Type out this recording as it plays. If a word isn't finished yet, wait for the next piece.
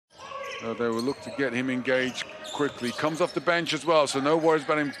So they will look to get him engaged quickly. Comes off the bench as well, so no worries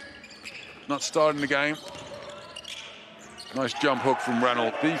about him not starting the game. Nice jump hook from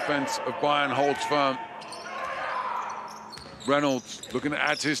Reynolds. Defense of Bayern holds firm. Reynolds looking to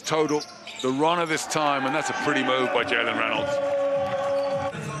add to his total. The runner this time, and that's a pretty move by Jalen Reynolds.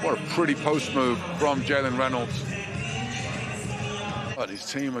 What a pretty post move from Jalen Reynolds. But his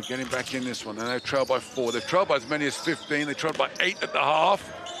team are getting back in this one, and they've trailed by 4. They've trailed by as many as 15. They trailed by 8 at the half.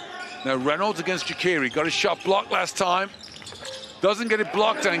 Now Reynolds against Jaciri. Got his shot blocked last time. Doesn't get it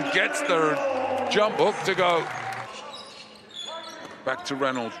blocked and gets the jump hook to go. Back to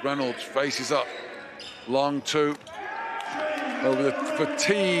Reynolds. Reynolds faces up. Long 2. Over the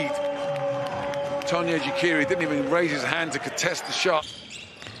fatigued Tony Jaciri. Didn't even raise his hand to contest the shot.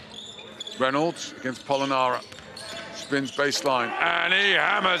 Reynolds against Polonara. Spins baseline, and he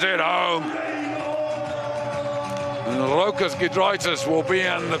hammers it home. And Rokas Giedraitis will be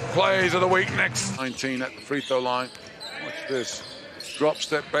in the plays of the week next. 19 at the free throw line. Watch this. Drop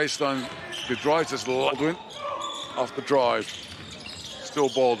step baseline. Giedraitis, Baldwin off the drive. Still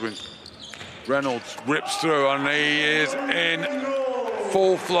Baldwin. Reynolds rips through, and he is in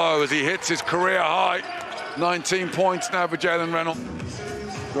full flow as he hits his career high. 19 points now for Jalen Reynolds.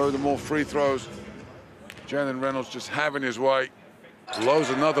 Throw the more free throws. Jalen Reynolds just having his way. Blows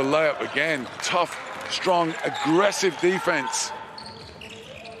another layup again. Tough, strong, aggressive defense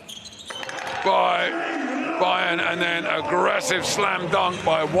by Bayern, and then aggressive slam dunk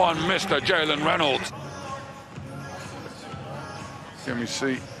by one Mr. Jalen Reynolds. Can we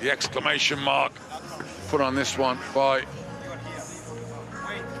see the exclamation mark put on this one by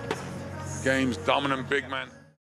game's dominant big man?